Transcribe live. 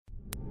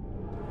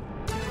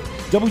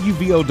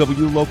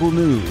WVOW Local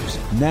News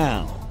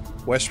now.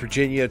 West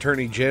Virginia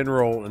Attorney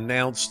General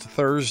announced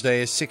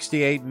Thursday a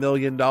 $68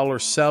 million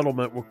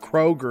settlement with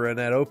Kroger in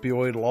that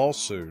opioid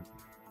lawsuit.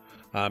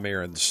 I'm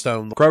Aaron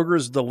Stone. Kroger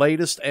is the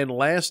latest and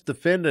last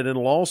defendant in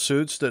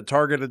lawsuits that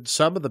targeted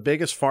some of the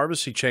biggest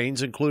pharmacy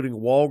chains,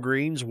 including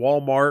Walgreens,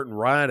 Walmart, and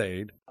Rite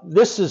Aid.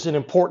 This is an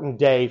important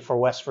day for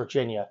West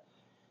Virginia.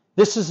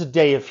 This is a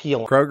day of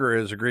healing. Kroger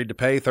has agreed to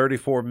pay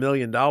 $34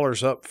 million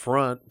up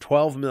front,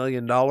 $12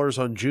 million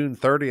on June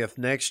 30th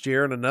next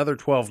year, and another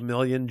 $12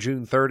 million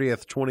June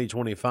 30th,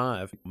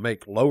 2025.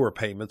 Make lower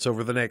payments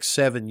over the next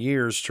 7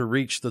 years to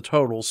reach the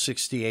total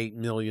 $68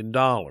 million.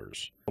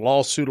 The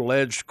lawsuit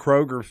alleged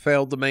Kroger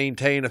failed to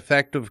maintain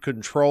effective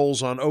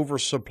controls on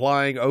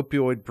oversupplying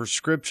opioid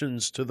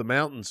prescriptions to the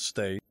Mountain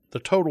State. The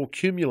total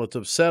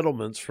cumulative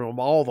settlements from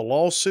all the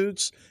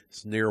lawsuits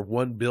is near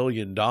 $1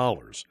 billion.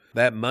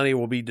 That money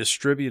will be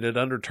distributed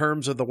under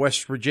terms of the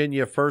West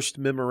Virginia First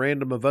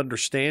Memorandum of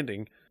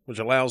Understanding, which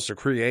allows the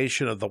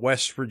creation of the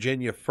West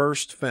Virginia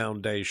First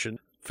Foundation.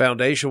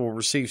 Foundation will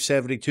receive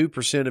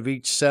 72% of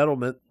each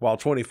settlement, while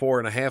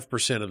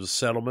 24.5% of the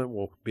settlement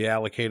will be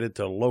allocated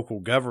to local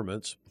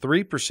governments.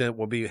 3%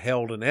 will be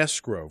held in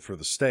escrow for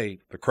the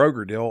state. The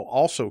Kroger deal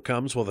also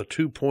comes with a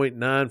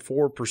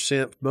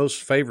 2.94%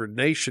 most favored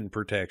nation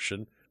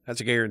protection.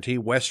 That's a guarantee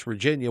West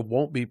Virginia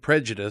won't be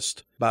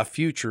prejudiced by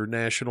future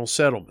national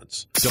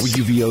settlements.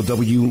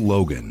 WVOW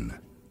Logan.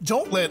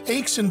 Don't let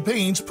aches and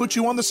pains put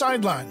you on the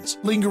sidelines.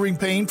 Lingering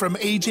pain from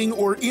aging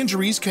or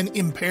injuries can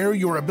impair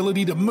your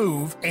ability to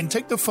move and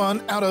take the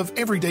fun out of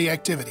everyday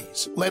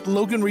activities. Let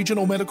Logan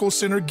Regional Medical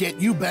Center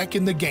get you back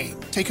in the game.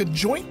 Take a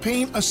joint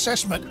pain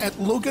assessment at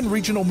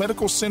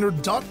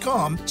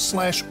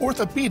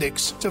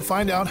loganregionalmedicalcenter.com/orthopedics to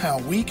find out how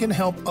we can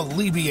help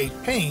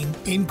alleviate pain,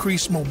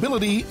 increase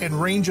mobility and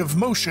range of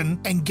motion,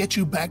 and get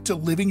you back to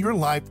living your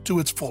life to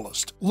its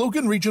fullest.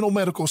 Logan Regional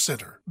Medical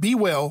Center. Be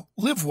well,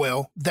 live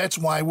well. That's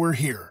why we're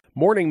here.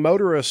 Morning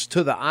motorists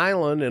to the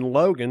island and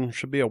Logan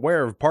should be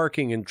aware of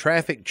parking and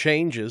traffic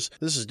changes.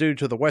 This is due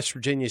to the West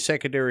Virginia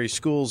Secondary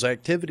Schools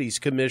Activities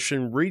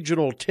Commission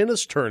Regional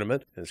Tennis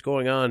Tournament. It's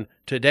going on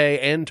today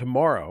and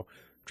tomorrow.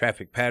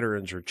 Traffic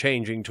patterns are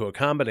changing to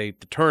accommodate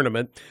the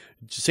tournament.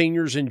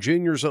 Seniors and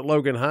juniors at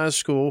Logan High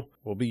School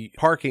will be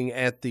parking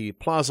at the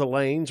Plaza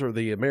Lanes or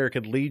the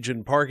American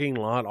Legion parking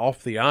lot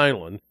off the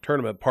island.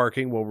 Tournament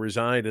parking will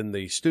reside in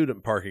the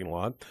student parking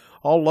lot.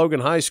 All Logan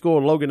High School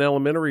and Logan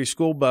Elementary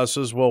school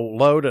buses will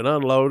load and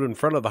unload in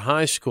front of the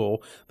high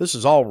school. This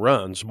is all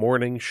runs,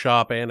 morning,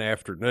 shop, and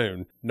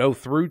afternoon. No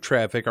through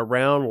traffic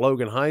around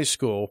Logan High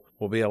School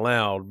will be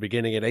allowed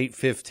beginning at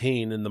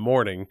 8:15 in the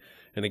morning.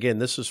 And again,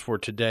 this is for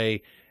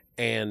today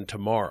and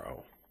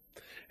tomorrow.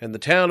 And the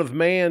Town of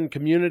Man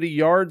Community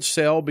Yard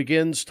Sale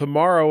begins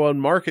tomorrow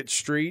on Market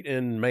Street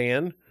in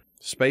Man.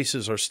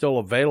 Spaces are still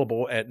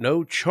available at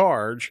no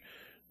charge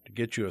to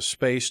get you a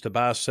space to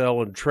buy,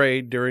 sell, and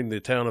trade during the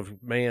Town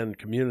of Man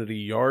Community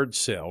Yard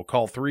Sale.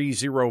 Call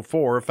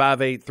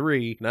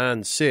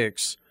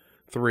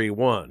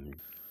 304-583-9631.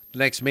 The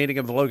next meeting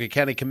of the Logan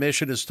County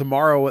Commission is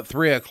tomorrow at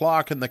 3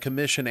 o'clock in the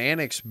Commission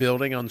Annex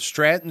Building on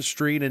Stratton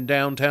Street in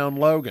downtown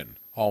Logan.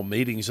 All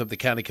meetings of the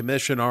County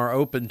Commission are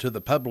open to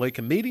the public,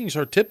 and meetings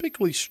are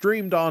typically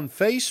streamed on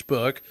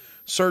Facebook.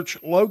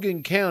 Search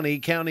Logan County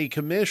County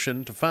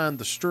Commission to find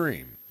the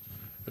stream.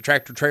 A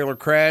tractor-trailer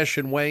crash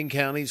in Wayne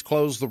County's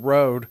closed the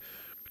road.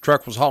 The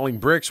truck was hauling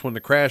bricks when the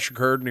crash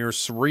occurred near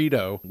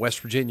Cerrito, West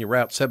Virginia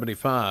Route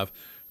 75.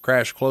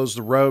 Crash closed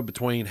the road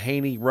between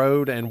Haney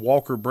Road and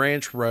Walker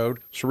Branch Road.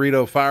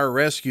 Cerrito Fire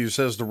Rescue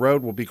says the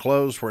road will be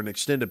closed for an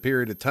extended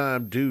period of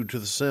time due to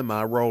the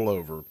semi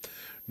rollover.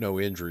 No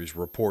injuries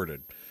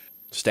reported.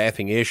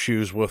 Staffing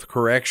issues with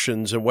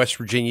corrections in West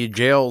Virginia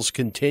jails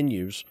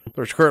continues.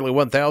 There's currently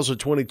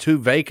 1,022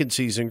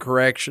 vacancies in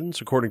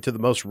corrections, according to the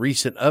most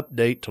recent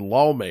update to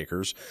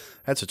lawmakers.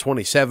 That's a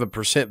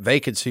 27%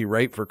 vacancy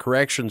rate for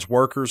corrections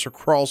workers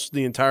across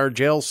the entire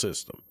jail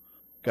system.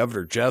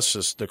 Governor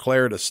Justice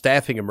declared a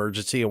staffing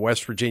emergency in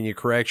West Virginia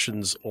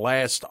corrections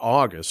last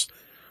August.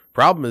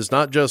 Problem is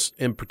not just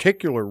in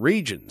particular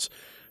regions,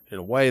 in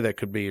a way that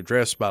could be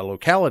addressed by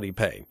locality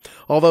pay.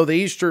 Although the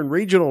Eastern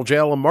Regional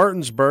Jail in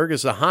Martinsburg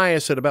is the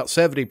highest at about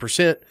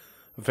 70%,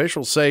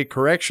 officials say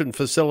correction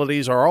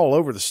facilities are all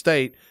over the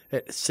state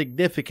at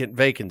significant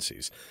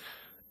vacancies.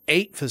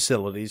 8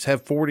 facilities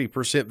have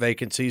 40%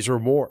 vacancies or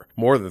more.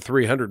 More than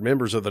 300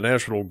 members of the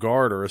National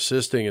Guard are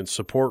assisting in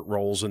support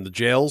roles in the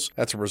jails.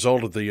 That's a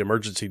result of the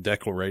emergency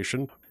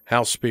declaration.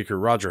 House Speaker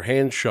Roger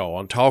Hanshaw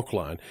on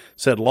Talkline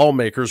said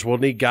lawmakers will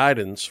need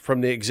guidance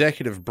from the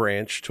executive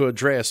branch to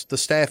address the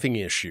staffing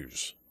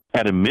issues.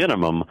 At a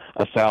minimum,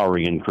 a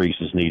salary increase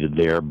is needed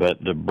there,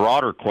 but the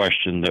broader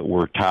question that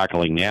we're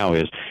tackling now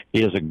is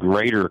a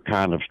greater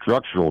kind of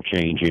structural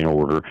change in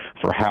order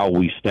for how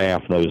we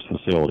staff those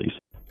facilities.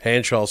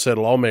 Hanshaw said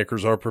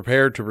lawmakers are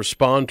prepared to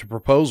respond to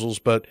proposals,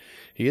 but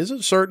he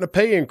isn't certain a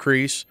pay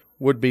increase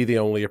would be the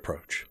only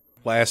approach.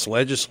 Last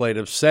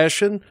legislative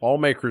session,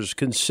 lawmakers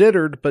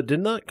considered but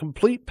did not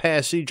complete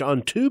passage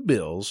on 2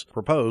 bills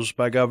proposed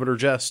by Governor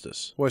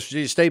Justice. West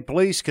Virginia State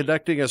Police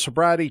conducting a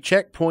sobriety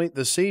checkpoint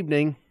this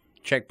evening.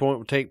 Checkpoint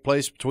will take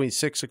place between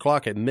 6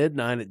 o'clock and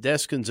midnight at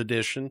Deskins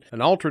Addition.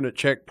 An alternate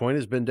checkpoint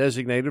has been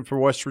designated for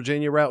West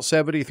Virginia Route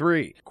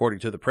 73. According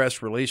to the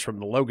press release from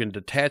the Logan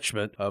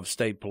Detachment of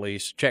State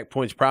Police,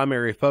 checkpoint's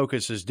primary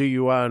focus is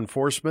DUI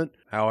enforcement.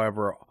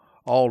 However,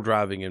 all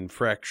driving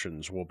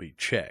infractions will be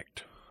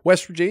checked.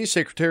 West Virginia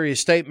Secretary of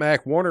State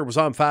Mac Warner was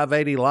on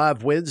 580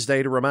 Live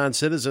Wednesday to remind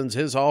citizens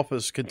his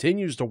office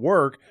continues to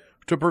work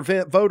to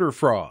prevent voter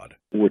fraud.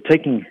 We're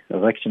taking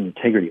election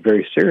integrity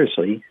very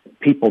seriously.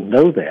 People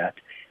know that,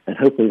 and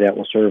hopefully that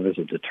will serve as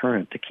a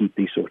deterrent to keep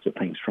these sorts of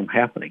things from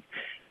happening.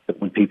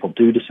 But when people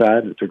do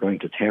decide that they're going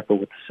to tamper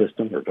with the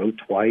system or vote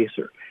twice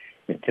or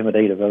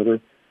intimidate a voter,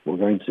 we're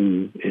going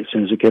to, as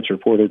soon as it gets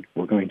reported,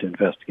 we're going to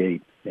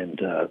investigate and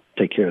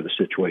take care of the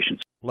situation.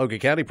 Logan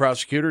County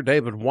Prosecutor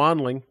David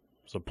Wanling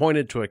was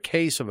appointed to a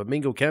case of a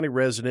Mingo County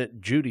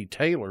resident, Judy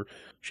Taylor.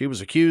 She was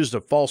accused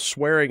of false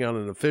swearing on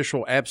an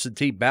official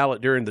absentee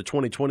ballot during the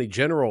 2020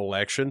 general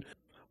election.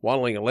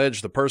 Wanling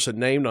alleged the person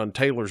named on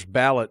Taylor's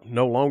ballot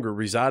no longer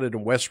resided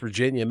in West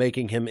Virginia,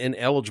 making him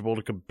ineligible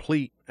to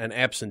complete an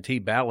absentee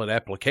ballot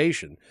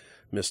application.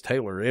 Ms.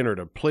 Taylor entered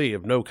a plea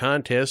of no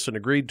contest and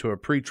agreed to a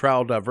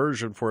pretrial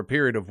diversion for a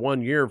period of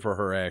 1 year for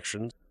her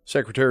actions.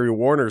 Secretary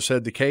Warner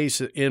said the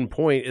case in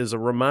point is a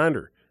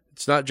reminder.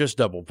 It's not just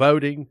double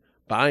voting,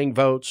 buying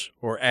votes,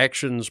 or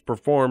actions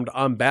performed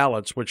on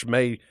ballots, which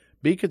may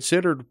be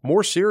considered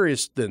more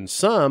serious than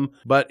some,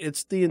 but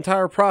it's the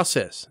entire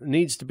process. It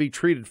needs to be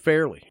treated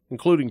fairly,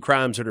 including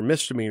crimes that are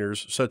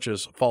misdemeanors, such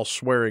as false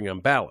swearing on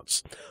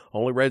ballots.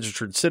 Only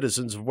registered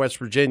citizens of West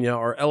Virginia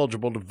are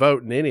eligible to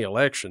vote in any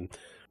election.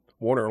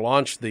 Warner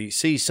launched the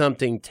See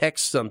Something,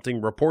 Text Something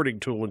reporting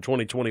tool in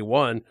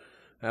 2021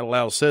 that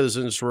allows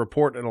citizens to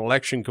report an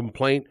election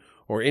complaint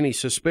or any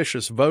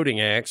suspicious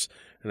voting acts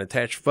and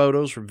attach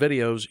photos or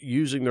videos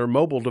using their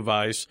mobile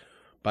device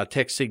by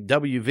texting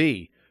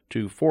WV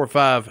to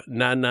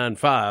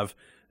 45995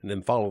 and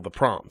then follow the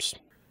prompts.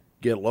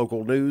 Get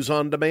local news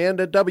on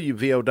demand at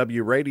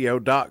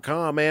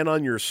WVOWradio.com and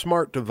on your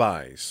smart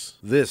device.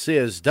 This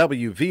is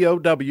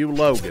WVOW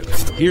Logan.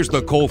 Here's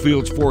the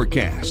Coalfields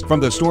forecast from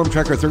the Storm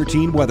Tracker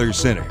 13 Weather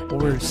Center. Well,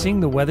 we're seeing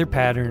the weather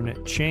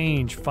pattern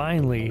change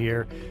finally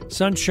here.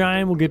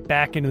 Sunshine will get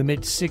back into the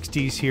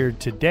mid-60s here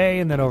today,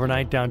 and then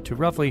overnight down to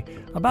roughly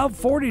about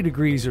 40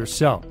 degrees or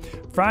so.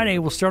 Friday,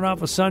 we'll start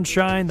off with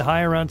sunshine, the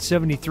high around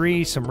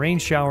 73, some rain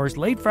showers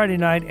late Friday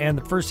night and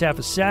the first half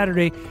of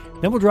Saturday.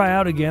 Then we'll dry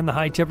out again, the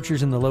high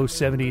temperatures in the low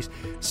 70s.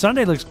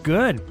 Sunday looks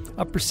good,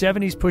 upper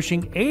 70s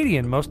pushing 80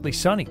 and mostly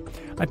sunny.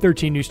 I'm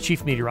 13 News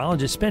Chief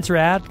Meteorologist Spencer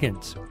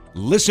Atkins.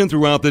 Listen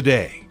throughout the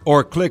day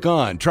or click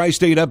on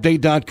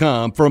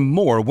tristateupdate.com for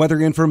more weather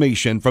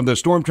information from the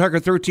Storm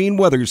Tracker 13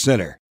 Weather Center.